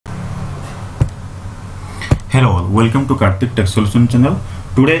Hello all, welcome to Karthik Tech Solution channel.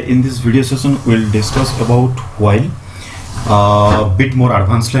 Today in this video session we'll discuss about while bit more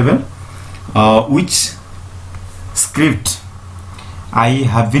advanced level, which script I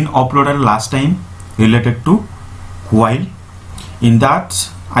have been uploaded last time related to while. In that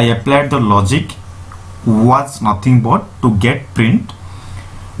I applied the logic was nothing but to get print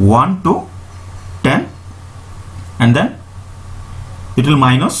 1 to 10 and then it will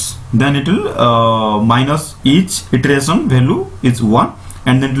minus, then it will minus each iteration value is 1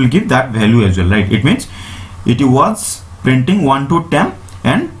 and then it will give that value as well, right? It means it was printing 1 to 10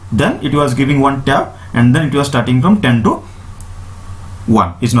 and then it was giving one tab and then it was starting from 10 to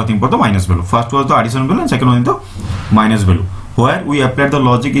 1 is nothing but the minus value. First was the addition value and second one is the minus value. Where we applied the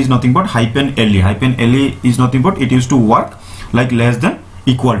logic is nothing but hyphen LE. Hyphen LE is nothing but it used to work like less than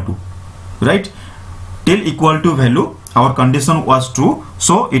equal to, right? Till equal to value our condition was true,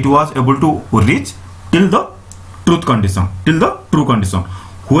 so it was able to reach till the truth condition, till the true condition.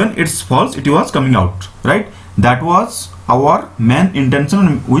 When it's false, it was coming out, right? That was our main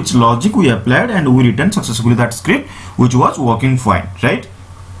intention, which logic we applied and we returned successfully that script which was working fine, right?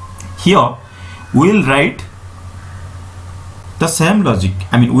 Here we'll write the same logic.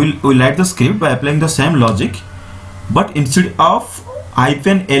 I mean we'll write the script by applying the same logic, but instead of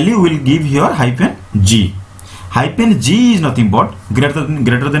hyphen LE will give here hyphen G. Hyphen G is nothing but greater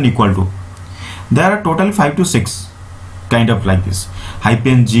than equal to. There are total 5 to 6 kind of like this.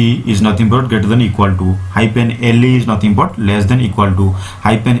 Hyphen G is nothing but greater than equal to. Hyphen LE is nothing but less than equal to.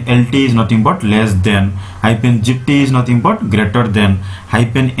 Hyphen LT is nothing but less than. Hyphen GT is nothing but greater than.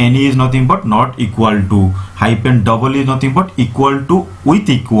 Hyphen NE is nothing but not equal to. Hyphen double is nothing but equal to with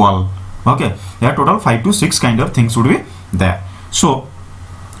equal. Okay, there are total 5 to 6 kind of things would be there. So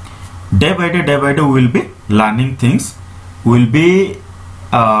day by day we will be learning things. We will be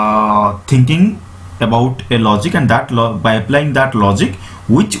thinking about a logic, and that by applying that logic,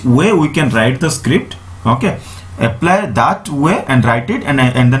 which way we can write the script. Okay, apply that way and write it and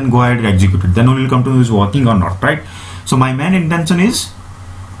then go ahead and execute it. Then we will come to this working or not, right? So my main intention is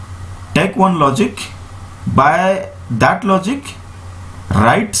take one logic, by that logic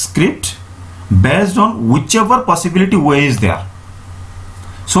write script based on whichever possibility way is there,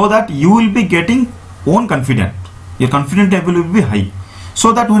 so that you will be getting own confident. Your confidence level will be high,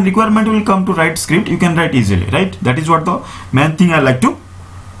 so that when requirement will come to write script, you can write easily, right? That is what the main thing I like to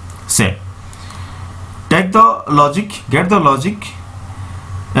say. Take the logic, get the logic,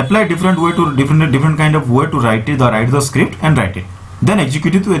 apply different way to different kind of way to write it, write the script and write it. Then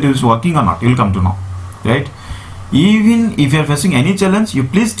execute it, whether it is working or not. You will come to know, right? Even if you are facing any challenge, you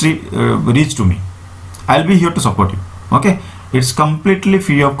please reach to me. I'll be here to support you. Okay, it's completely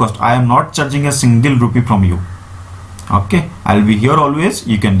free of cost. I am not charging a single rupee from you. Okay, I'll be here always.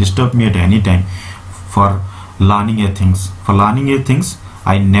 You can disturb me at any time for learning a things. For learning a things,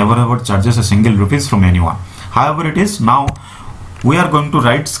 I never ever charges a single rupees from anyone. However it is, now we are going to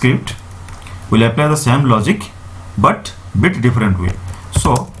write script. We'll apply the same logic but bit different way.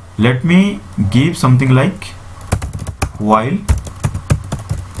 So let me give something like while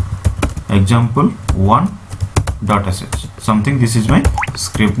example 1.sh something. This is my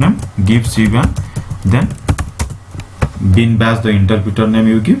script name. Give c1, then bin bash, the interpreter name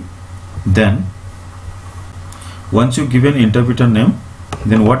you give. Then once you give an interpreter name,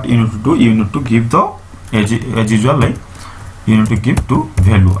 then what you need to do, you need to give the as usual, like you need to give to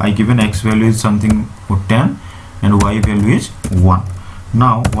value. I give an x value is something 10 and y value is 1.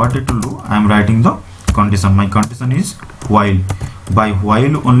 Now what it will do, I am writing the condition. My condition is while. By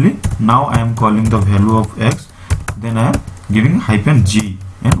while only, now I am calling the value of x, then I am giving hyphen G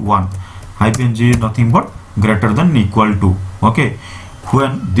and 1. Hyphen G is nothing but greater than equal to. Okay,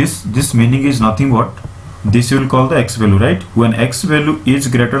 when this meaning is nothing but this you will call the x value, right? When x value is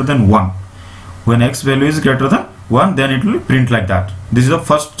greater than 1, when x value is greater than 1, then it will print like that. This is the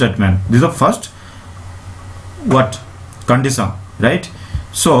first statement. This is the first what condition, right?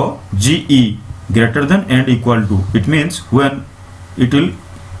 So GE greater than and equal to, it means when it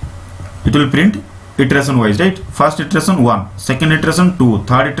will print iteration wise, right? First iteration 1, second iteration 2,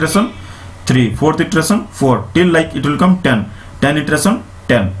 third iteration 3, fourth iteration 4, till like it will come 10 iteration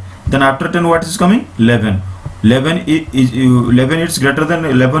 10. Then after 10 what is coming? 11. 11 is greater than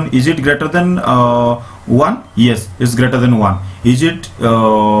 11. Is it greater than 1? Yes, it's greater than 1. Is it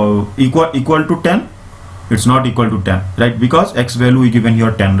equal to 10? It's not equal to 10, right? Because x value we given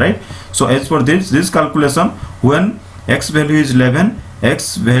here 10, right? So as for this calculation, when x value is 11,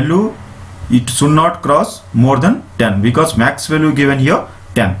 x value it should not cross more than 10, because max value given here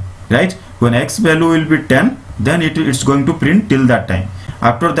 10, right? When x value will be 10, then it's going to print till that time.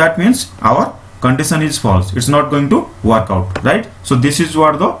 After that means our condition is false, it's not going to work out, right? So this is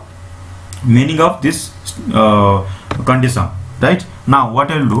what the meaning of this condition, right? Now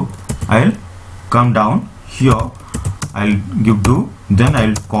what I'll do, I'll come down here, I'll give do, then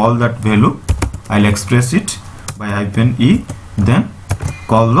I'll call that value, I'll express it by hyphen e, then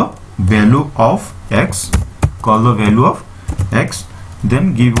call the value of x,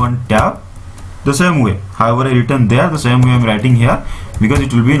 then give one tab, the same way however I written there, the same way I'm writing here, because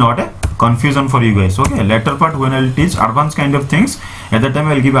it will be not a confusion for you guys. Okay, later part when I'll teach advanced kind of things, at that time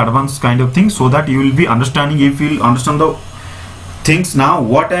I'll give advanced kind of things, so that you will be understanding. If you'll understand the things now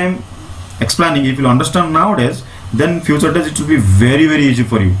what I'm explaining, if you'll understand nowadays, then future days it will be very easy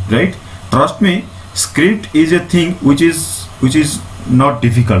for you, right? Trust me, script is a thing which is not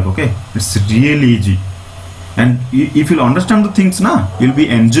difficult. Okay, it's really easy, and if you'll understand the things now, you'll be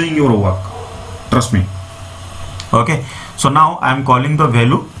enjoying your work, trust me. Okay, so now I'm calling the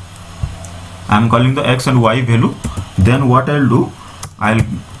value, I'm calling the x and y value, then what I'll do, I'll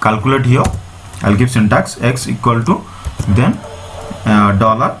calculate here, I'll give syntax x equal to, then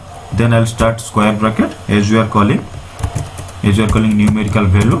dollar, then I'll start square bracket as you are calling numerical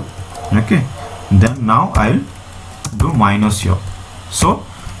value. Okay, then now I'll do minus here, so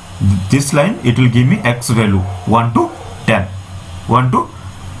this line it will give me x value 1 to 10.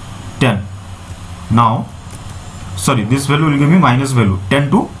 Now sorry, this value will give me minus value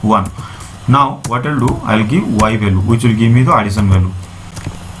 10 to 1. Now what I'll do, I'll give y value, which will give me the addition value,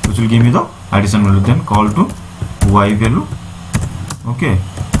 then call to y value, okay,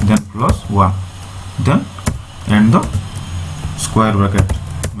 then plus 1, then end the square bracket,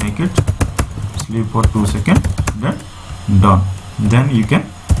 make it sleep for 2 seconds, then done. Then you can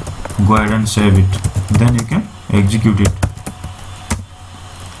go ahead and save it, then you can execute it.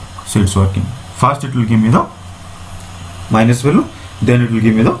 So it's working. First it will give me the minus value, then it will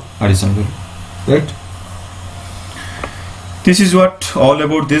give me the addition value, right? This is what all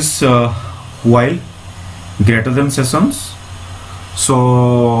about this while greater than sessions.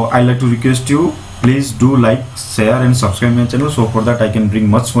 So I like to request you, please do like, share and subscribe my channel, so for that I can bring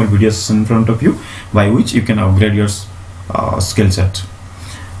much more videos in front of you, by which you can upgrade your skill set.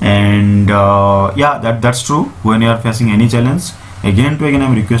 And yeah, that's true. When you are facing any challenge, again to again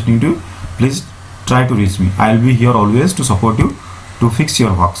I'm requesting to, please try to reach me. I'll be here always to support you to fix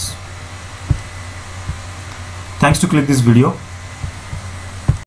your works. Thanks to click this video.